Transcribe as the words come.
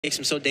Makes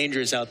him so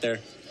dangerous out there.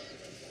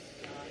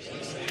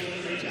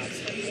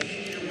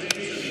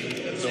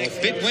 So a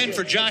big win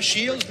for Josh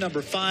Shields,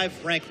 number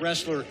 5 ranked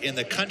wrestler in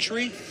the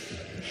country.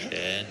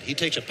 And he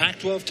takes a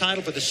Pac-12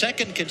 title for the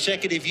second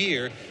consecutive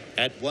year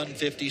at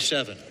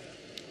 157.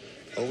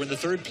 Over in the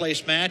third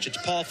place match,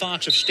 it's Paul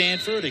Fox of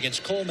Stanford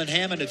against Coleman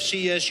Hammond of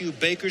CSU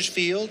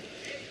Bakersfield.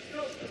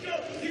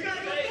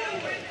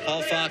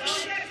 Paul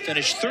Fox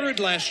finished third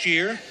last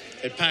year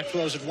at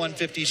Pac-12's at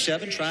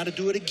 157, trying to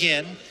do it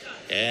again.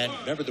 And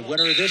remember, the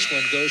winner of this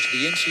one goes to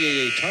the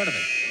NCAA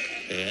tournament.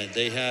 And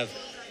they have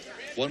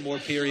one more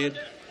period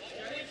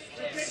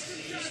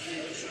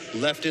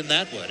left in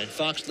that one. And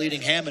Fox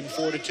leading Hammond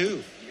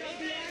 4-2.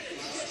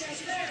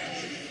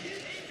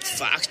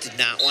 Fox did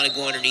not want to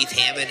go underneath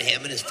Hammond.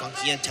 Hammond is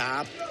funky on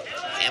top.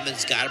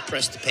 Hammond's got to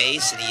press the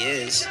pace, and he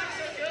is.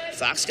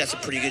 Fox got some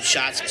pretty good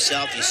shots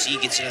himself. You see he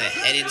gets into a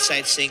head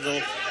inside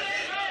single.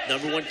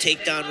 Number 1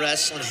 takedown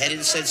wrestling, head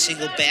inside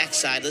single,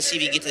 backside. Let's see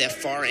if he can get to that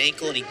far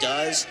ankle, and he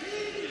does.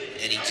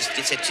 And he just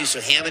gets that too. So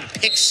Hammond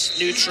picks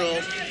neutral.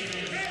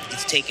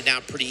 Gets taken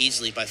down pretty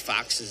easily by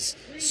Fox's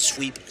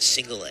sweep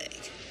single leg.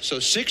 So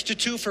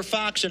 6-2 for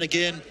Fox, and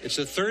again, it's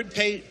a third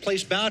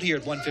place bout here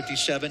at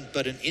 157,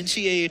 but an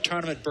NCAA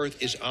tournament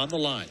berth is on the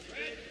line.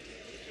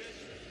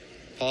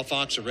 Paul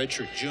Fox, a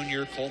redshirt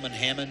junior. Coleman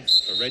Hammond,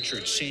 a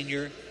redshirt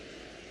senior.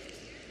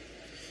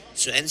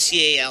 So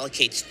NCAA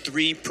allocates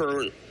 3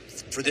 per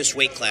for this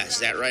weight class. Is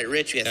that right,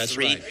 Rich? We have That's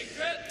three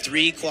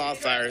right.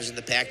 qualifiers in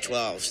the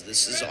Pac-12. So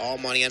this is all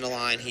money on the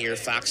line here.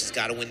 Fox has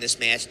got to win this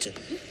match to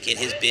get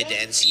his bid to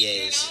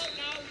NCAAs.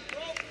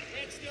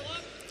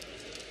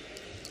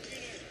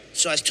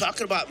 So I was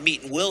talking about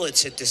meeting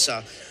Willits at this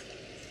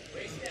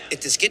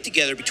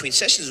get-together between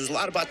sessions. There's a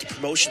lot about the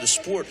promotion of the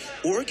sport.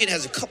 Oregon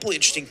has a couple of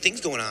interesting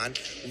things going on.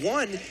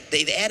 One,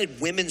 they've added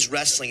women's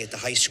wrestling at the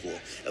high school.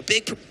 A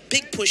big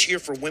push here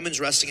for women's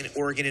wrestling in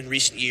Oregon in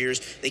recent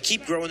years. They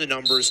keep growing the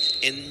numbers,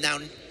 and now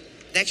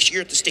next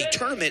year at the state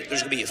tournament,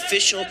 there's going to be an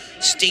official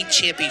state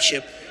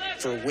championship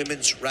for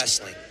women's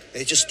wrestling.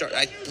 They just start.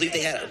 I believe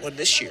they had one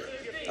this year.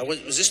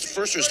 Was this the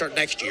first or start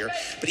next year?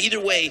 But either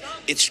way,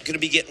 it's going to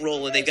be getting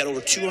rolling. They've got over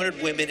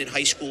 200 women in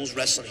high schools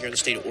wrestling here in the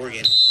state of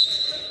Oregon.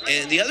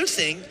 And the other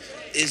thing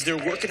is they've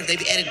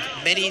added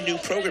many new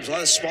programs. A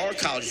lot of smaller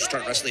colleges are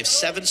starting wrestling. They have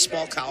 7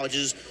 small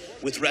colleges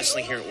with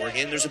wrestling here in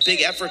Oregon. There's a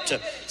big effort to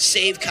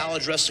save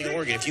college wrestling in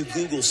Oregon. If you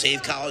Google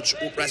Save College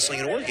Wrestling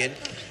in Oregon,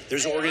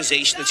 there's an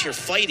organization that's here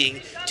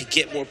fighting to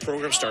get more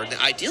programs started.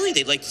 And ideally,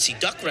 they'd like to see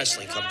duck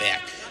wrestling come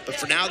back. But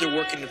for now, they're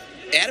working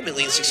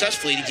adamantly and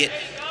successfully to get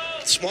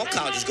small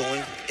colleges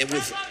going, and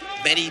with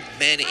many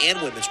men and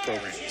women's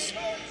programs.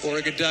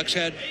 Oregon Ducks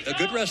had a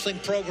good wrestling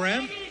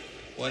program.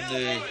 Won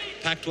the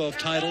Pac-12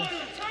 title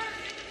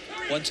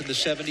once in the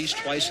 70s,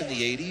 twice in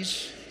the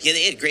 80s. Yeah,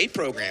 they had a great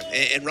program.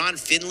 And Ron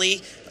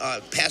Finley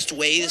passed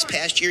away this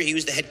past year. He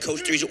was the head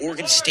coach there. He's an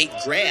Oregon State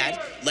grad,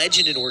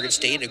 legend in Oregon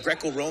State, and a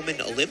Greco-Roman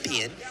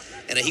Olympian.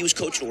 And he was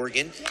coaching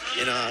Oregon.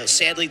 And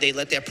sadly, they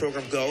let that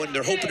program go, and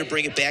they're hoping to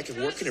bring it back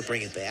and working to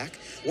bring it back.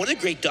 One of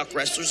the great duck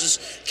wrestlers is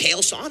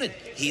Chael Sonnen.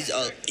 He's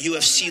a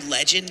UFC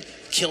legend,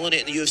 killing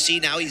it in the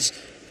UFC. Now he's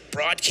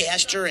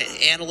broadcaster and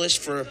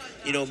analyst for,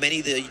 many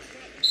of the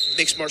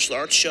mixed martial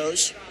arts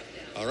shows.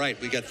 All right,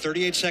 we got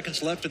 38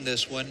 seconds left in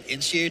this one.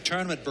 NCAA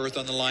tournament berth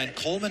on the line.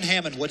 Coleman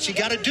Hammond, what's he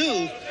got to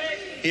do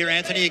here,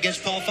 Anthony,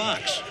 against Paul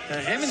Fox?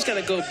 Hammond's got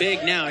to go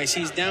big now.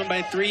 He's down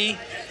by 3.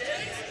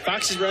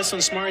 Fox is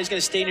wrestling smart. He's going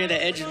to stay near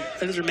the edge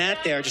of the mat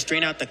there, just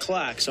drain out the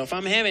clock. So if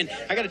I'm Hammond,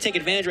 I got to take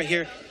advantage right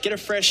here, get a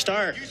fresh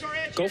start,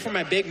 go for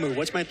my big move.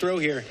 What's my throw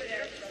here?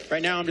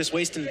 Right now, I'm just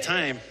wasting the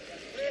time.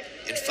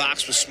 And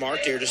Fox was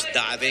smart there, just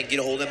dive in, get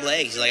a hold of them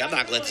legs. He's like, I'm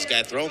not going to let this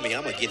guy throw me.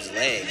 I'm going to get his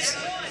legs.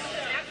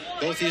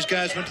 Both these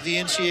guys went to the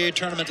NCAA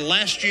tournament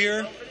last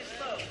year.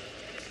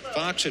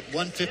 Fox at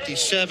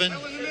 157,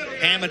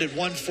 Hammond at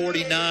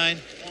 149.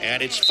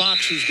 And it's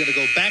Fox who's going to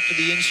go back to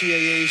the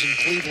NCAAs in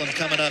Cleveland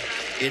coming up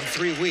in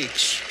 3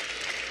 weeks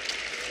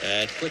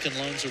at Quicken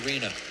Loans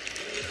Arena.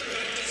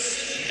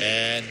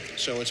 And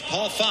so it's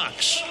Paul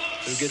Fox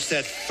who gets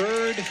that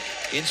 3rd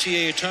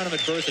NCAA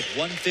tournament berth at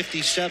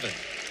 157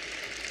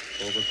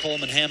 over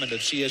Coleman Hammond of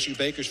CSU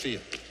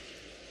Bakersfield.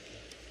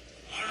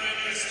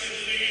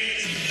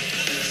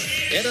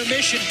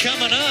 Intermission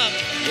coming up.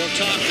 We'll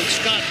talk with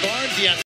Scott Barnes, the